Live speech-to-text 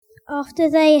After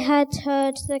they had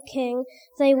heard the king,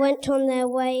 they went on their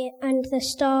way, and the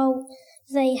star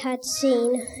they had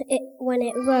seen when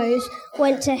it rose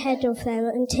went ahead of them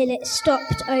until it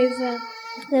stopped over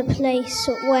the place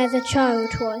where the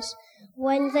child was.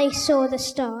 When they saw the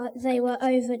star, they were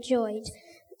overjoyed.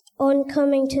 On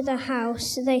coming to the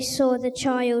house, they saw the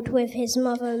child with his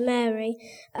mother Mary,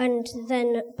 and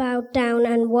then bowed down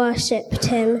and worshipped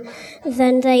him.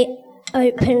 Then they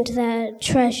opened their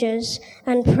treasures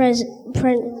and presented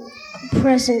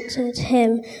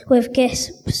him with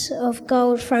gifts of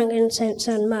gold, frankincense,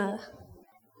 and myrrh.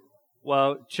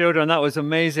 Well, children, that was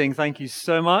amazing. Thank you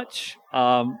so much.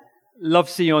 Love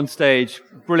to see you on stage.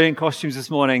 Brilliant costumes this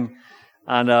morning,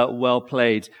 and well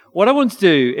played. What I want to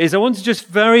do is I want to just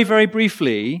very, very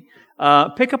briefly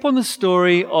pick up on the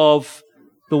story of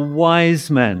the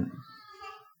wise men.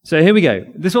 So here we go.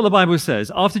 This is what the Bible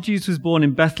says. After Jesus was born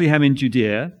in Bethlehem in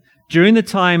Judea, during the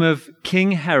time of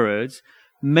King Herod,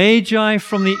 Magi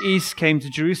from the east came to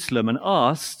Jerusalem and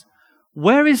asked,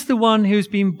 "Where is the one who's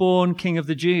been born King of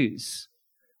the Jews?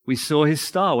 We saw his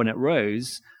star when it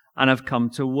rose and have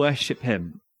come to worship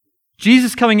him."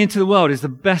 Jesus coming into the world is the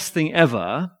best thing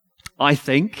ever, I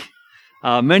think.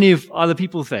 Many of other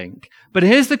people think. But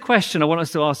here's the question I want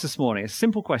us to ask this morning. A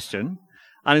simple question.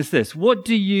 And it's this: what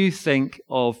do you think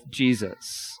of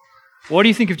Jesus? What do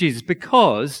you think of Jesus?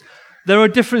 Because there are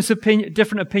different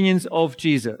opinions of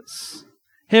Jesus.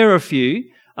 Here are a few.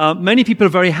 Many people are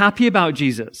very happy about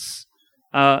Jesus.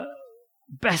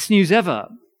 Best news ever.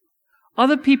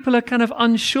 Other people are kind of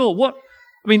unsure. What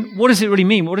does it really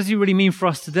mean? What does he really mean for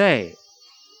us today?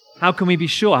 How can we be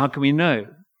sure? How can we know?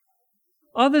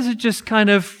 Others are just kind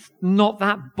of not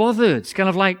that bothered. It's kind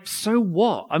of like, so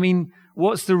what?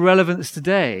 What's the relevance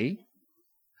today?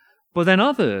 But then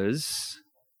others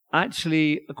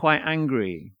actually are quite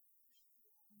angry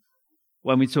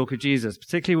when we talk of Jesus,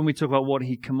 particularly when we talk about what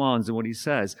he commands and what he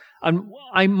says. And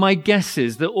my guess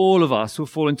is that all of us will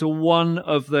fall into one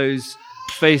of those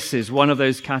faces, one of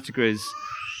those categories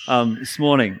this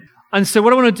morning. And so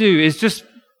what I want to do is just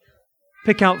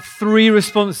pick out 3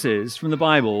 responses from the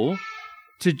Bible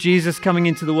to Jesus coming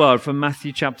into the world from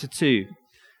Matthew chapter 2.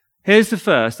 Here's the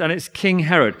first, and it's King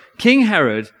Herod. King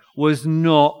Herod was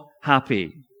not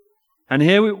happy. And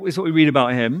here is what we read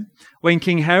about him. When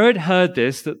King Herod heard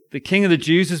this, that the King of the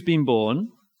Jews has been born,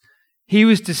 he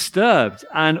was disturbed,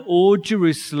 and all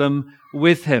Jerusalem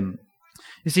with him.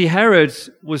 You see, Herod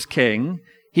was king.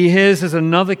 He hears there's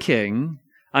another king,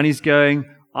 and he's going,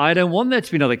 I don't want there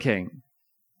to be another king.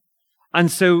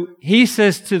 And so he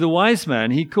says to the wise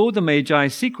men, he called the Magi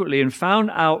secretly and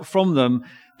found out from them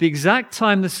the exact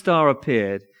time the star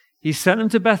appeared. He sent them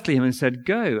to Bethlehem and said,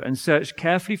 "Go and search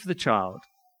carefully for the child.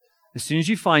 As soon as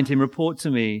you find him, report to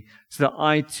me so that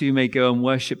I too may go and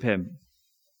worship him."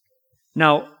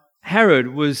 Now, Herod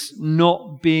was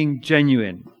not being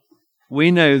genuine. We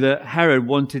know that Herod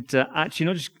wanted to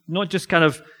actually not just kind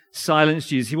of silence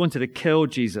Jesus, he wanted to kill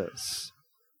Jesus.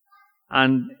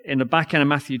 And in the back end of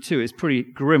Matthew 2, it's pretty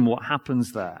grim what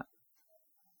happens there.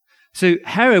 So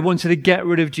Herod wanted to get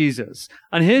rid of Jesus.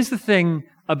 And here's the thing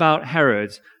about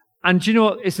Herod, and do you know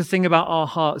what? It's the thing about our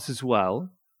hearts as well,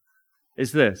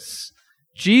 is this.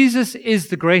 Jesus is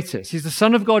the greatest. He's the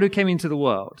Son of God who came into the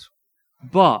world.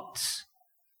 But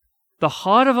the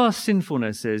heart of our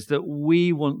sinfulness is that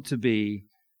we want to be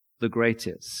the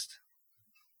greatest.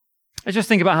 Let's just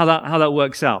think about how that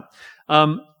works out.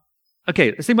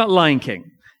 Okay, let's think about Lion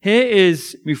King. Here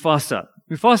is Mufasa.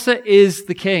 Mufasa is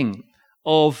the king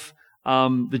of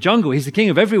the jungle. He's the king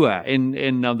of everywhere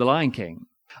in The Lion King.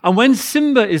 And when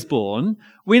Simba is born,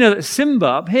 we know that Simba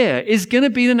up here is going to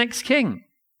be the next king.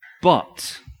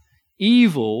 But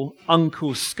evil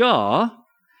Uncle Scar,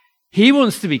 he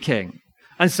wants to be king.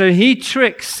 And so he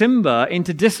tricks Simba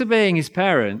into disobeying his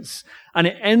parents, and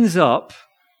it ends up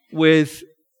with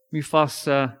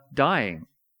Mufasa dying.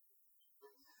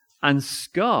 And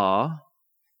Scar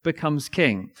becomes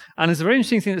king. And there's a very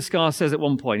interesting thing that Scar says at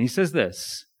one point. He says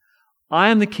this: I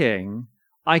am the king,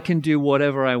 I can do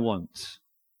whatever I want.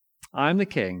 I am the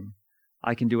king,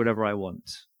 I can do whatever I want.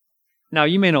 Now,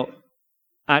 you may not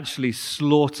actually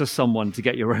slaughter someone to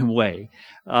get your own way,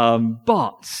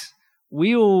 but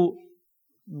we all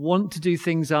want to do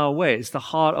things our way. It's the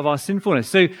heart of our sinfulness.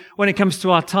 So when it comes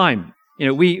to our time,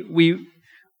 we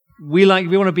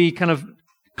want to be kind of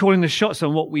calling the shots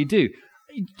on what we do.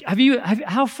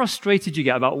 How frustrated you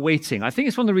get about waiting? I think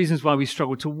it's one of the reasons why we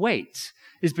struggle to wait,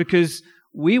 is because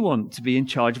we want to be in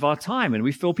charge of our time, and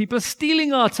we feel people are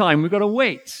stealing our time. We've got to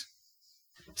wait.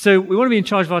 So we want to be in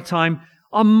charge of our time.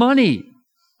 Our money,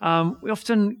 we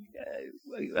often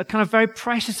are kind of very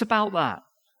precious about that,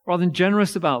 rather than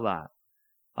generous about that.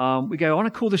 we go, I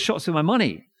want to call the shots with my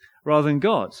money rather than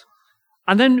God.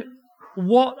 And then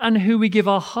what and who we give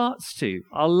our hearts to,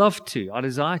 our love to, our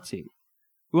desire to.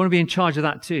 We want to be in charge of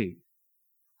that too.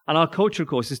 And our culture, of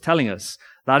course, is telling us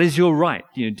that is your right.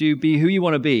 Do be who you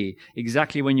want to be,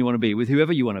 exactly when you want to be, with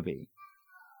whoever you want to be.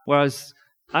 Whereas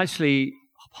actually,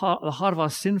 the heart of our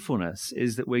sinfulness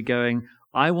is that we're going,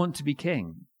 I want to be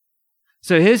king.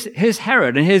 So here's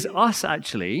Herod, and here's us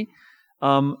actually.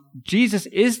 Jesus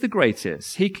is the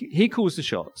greatest. He calls the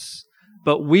shots,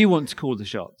 but we want to call the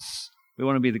shots. We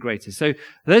want to be the greatest. So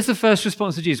there's the first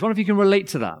response to Jesus. I wonder if you can relate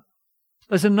to that.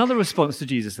 There's another response to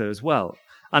Jesus there as well,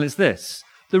 and it's this.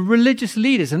 The religious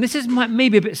leaders, and this is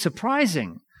maybe a bit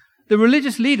surprising, the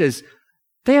religious leaders,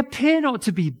 they appear not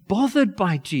to be bothered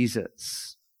by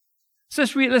Jesus. So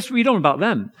let's read on about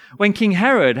them. When King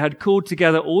Herod had called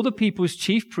together all the people's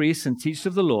chief priests and teachers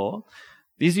of the law,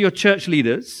 these are your church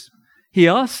leaders, he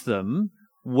asked them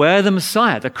where the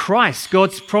Messiah, the Christ,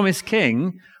 God's promised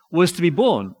king, was to be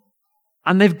born.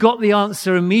 And they've got the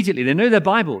answer immediately. They know their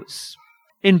Bibles.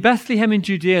 In Bethlehem in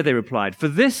Judea, they replied, for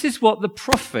this is what the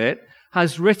prophet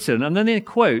has written. And then they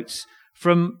quote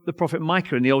from the prophet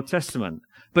Micah in the Old Testament.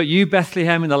 But you,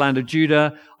 Bethlehem, in the land of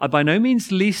Judah, are by no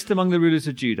means least among the rulers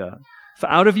of Judah. For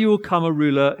out of you will come a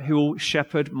ruler who will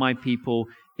shepherd my people,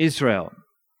 Israel.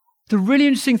 The really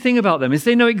interesting thing about them is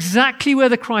they know exactly where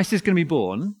the Christ is going to be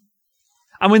born.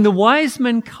 And when the wise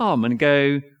men come and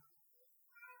go,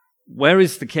 where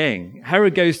is the king?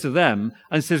 Herod goes to them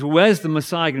and says, well, where's the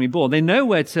Messiah going to be born? They know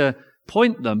where to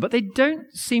point them, but they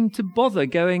don't seem to bother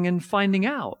going and finding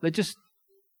out. They're just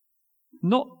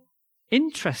not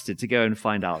interested to go and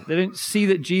find out. They don't see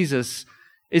that Jesus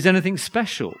is anything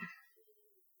special.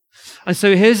 And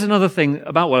so here's another thing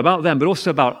about them, but also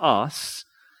about us,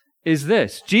 is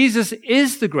this. Jesus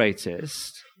is the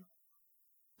greatest,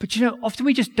 but often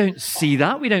we just don't see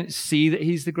that. We don't see that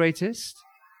he's the greatest.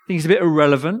 I think he's a bit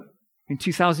irrelevant.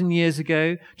 2,000 years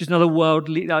ago, just another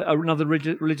another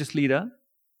religious leader.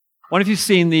 I wonder if you've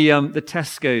seen the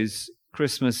Tesco's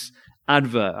Christmas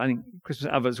advert. I think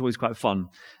Christmas adverts are always quite fun.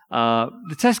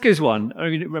 The Tesco's one, I don't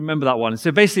know if you remember that one.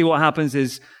 So basically what happens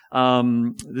is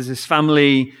there's this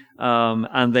family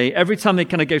and every time they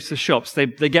kind of go to the shops, they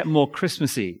get more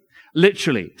Christmassy.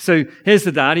 Literally. So here's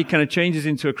the dad. He kind of changes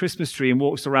into a Christmas tree and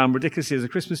walks around ridiculously as a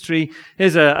Christmas tree.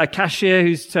 Here's a cashier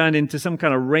who's turned into some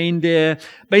kind of reindeer.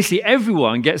 Basically,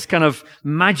 everyone gets kind of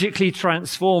magically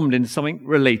transformed into something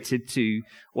related to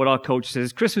what our culture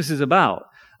says Christmas is about.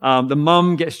 The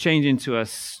mum gets changed into a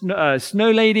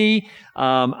snow lady.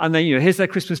 And then, here's their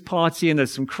Christmas party and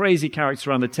there's some crazy characters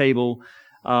around the table.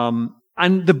 And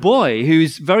the boy,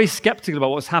 who's very skeptical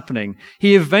about what's happening,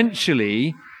 he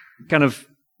eventually kind of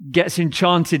gets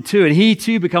enchanted too, and he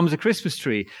too becomes a Christmas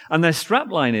tree. And their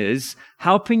strapline is,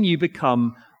 helping you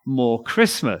become more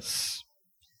Christmas.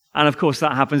 And of course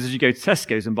that happens as you go to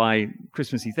Tesco's and buy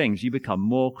Christmassy things. You become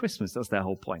more Christmas. That's their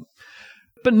whole point.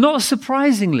 But not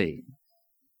surprisingly,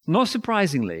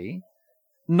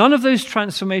 none of those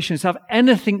transformations have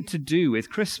anything to do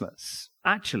with Christmas,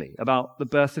 actually, about the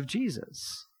birth of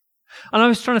Jesus. And I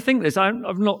was trying to think this.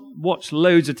 I've not watched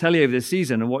loads of telly over this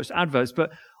season and watched adverts,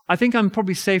 but I think I'm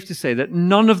probably safe to say that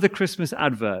none of the Christmas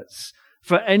adverts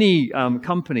for any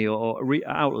company or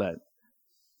outlet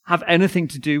have anything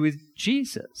to do with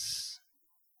Jesus.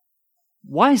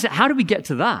 Why is it? How do we get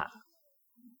to that?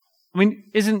 I mean,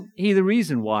 isn't he the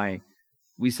reason why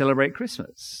we celebrate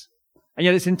Christmas? And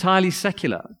yet it's entirely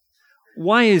secular.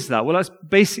 Why is that? Well, that's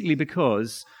basically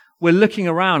because we're looking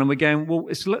around and we're going, well,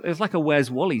 it's like a Where's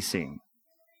Wally scene.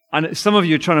 And some of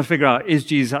you are trying to figure out, is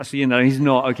Jesus actually in there? And he's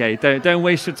not. Okay, don't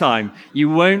waste your time. You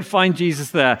won't find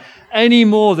Jesus there any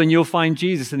more than you'll find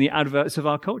Jesus in the adverts of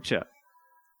our culture.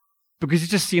 Because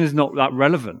it's just seen as not that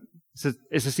relevant.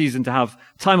 It's a season to have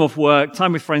time off work,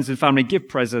 time with friends and family, give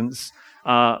presents,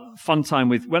 fun time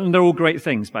with, well, and they're all great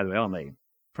things, by the way, aren't they?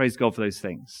 Praise God for those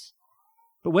things.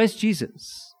 But where's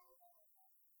Jesus?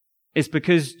 It's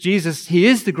because Jesus, he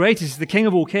is the greatest, the King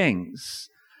of all kings.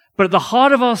 But at the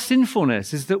heart of our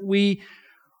sinfulness is that we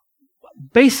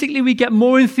get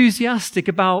more enthusiastic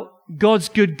about God's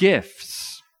good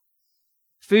gifts,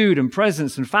 food and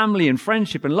presents and family and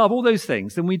friendship and love, all those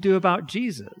things, than we do about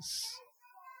Jesus.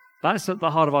 That's at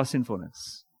the heart of our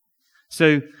sinfulness.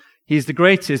 So he's the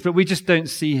greatest, but we just don't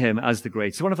see him as the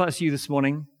greatest. I wonder if that's you this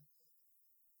morning.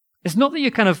 It's not that you're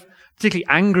kind of particularly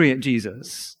angry at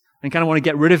Jesus and kind of want to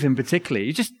get rid of him particularly.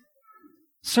 You just,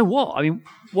 so what? I mean,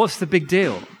 what's the big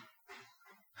deal?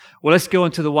 Well, let's go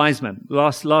on to the wise men,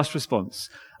 last response.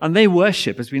 And they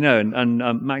worship, as we know,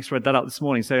 and Max read that out this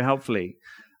morning so helpfully.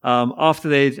 After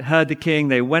they'd heard the king,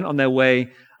 they went on their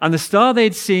way, And the star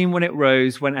they'd seen when it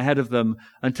rose went ahead of them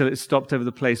until it stopped over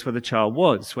the place where the child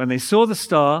was. When they saw the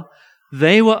star,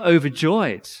 they were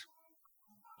overjoyed.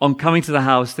 On coming to the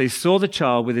house, they saw the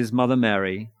child with his mother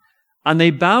Mary, and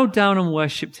they bowed down and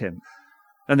worshipped him.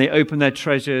 Then they opened their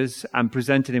treasures and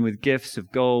presented him with gifts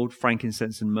of gold,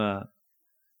 frankincense, and myrrh.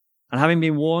 And having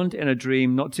been warned in a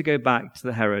dream not to go back to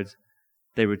the Herod,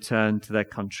 they returned to their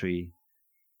country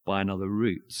by another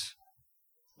route.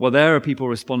 Well, there are people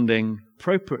responding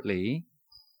appropriately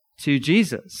to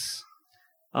Jesus.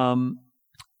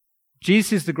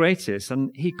 Jesus is the greatest,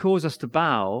 and he calls us to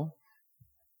bow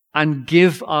and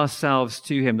give ourselves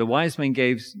to him. The wise men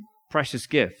gave precious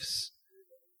gifts.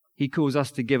 He calls us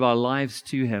to give our lives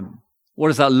to him. What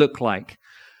does that look like?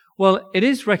 Well, it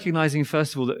is recognizing,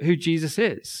 first of all, that who Jesus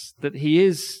is, that he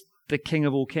is the King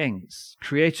of all kings,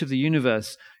 creator of the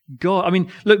universe, God. I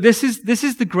mean, look, this is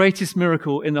the greatest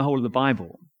miracle in the whole of the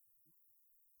Bible.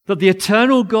 That the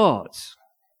eternal God,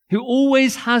 who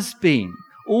always has been,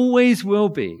 always will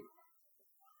be,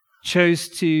 chose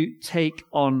to take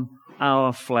on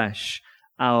our flesh,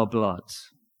 our blood.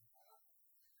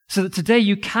 So that today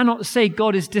you cannot say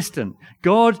God is distant.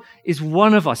 God is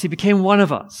one of us. He became one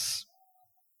of us.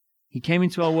 He came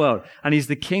into our world, and he's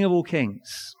the King of all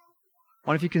kings. I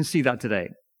wonder if you can see that today.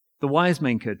 The wise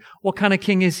men could. What kind of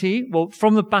king is he? Well,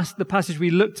 from the passage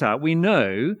we looked at, we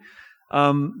know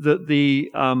that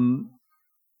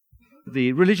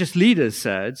the religious leaders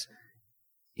said,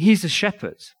 he's a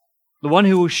shepherd, the one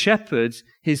who will shepherd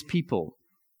his people,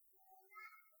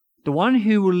 the one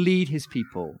who will lead his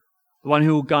people, the one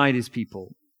who will guide his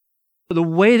people. But the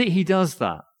way that he does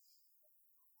that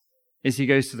is he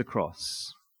goes to the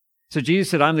cross. So Jesus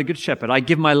said, I'm the good shepherd. I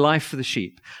give my life for the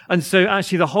sheep. And so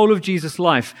actually the whole of Jesus'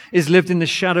 life is lived in the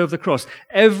shadow of the cross.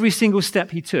 Every single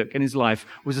step he took in his life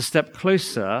was a step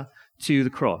closer to the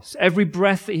cross. Every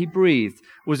breath that he breathed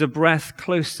was a breath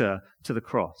closer to the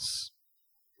cross.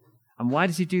 And why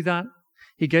does he do that?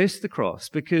 He goes to the cross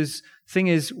because the thing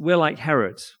is, we're like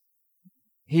Herod.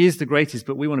 He is the greatest,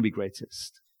 but we want to be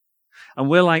greatest. And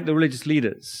we're like the religious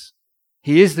leaders.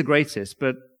 He is the greatest,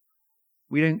 but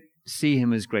we don't see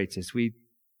him as greatest. We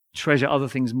treasure other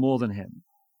things more than him.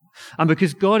 And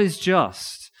because God is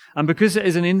just, and because it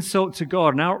is an insult to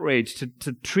God, an outrage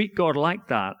to treat God like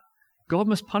that, God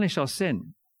must punish our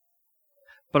sin.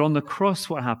 But on the cross,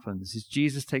 what happens is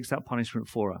Jesus takes that punishment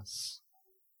for us.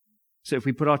 So if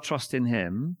we put our trust in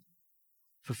him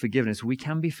for forgiveness, we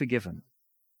can be forgiven.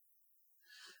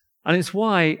 And it's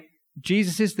why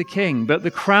Jesus is the king, but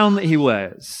the crown that he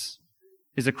wears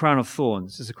is a crown of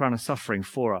thorns, is a crown of suffering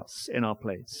for us in our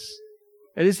place.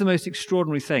 It is the most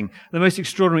extraordinary thing, the most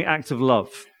extraordinary act of love.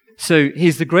 So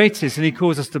he's the greatest, and he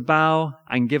calls us to bow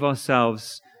and give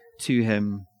ourselves to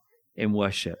him in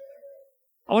worship.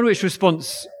 I wonder which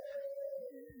response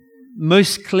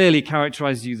most clearly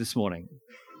characterizes you this morning.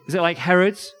 Is it like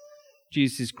Herod?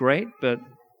 Jesus is great, but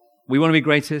we want to be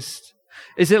greatest.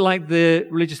 Is it like the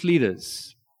religious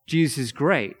leaders? Jesus is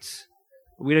great,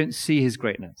 but we don't see his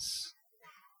greatness.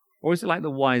 Or is it like the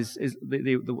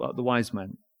wise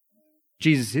men?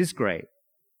 Jesus is great,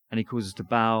 and he calls us to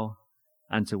bow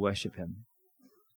and to worship him.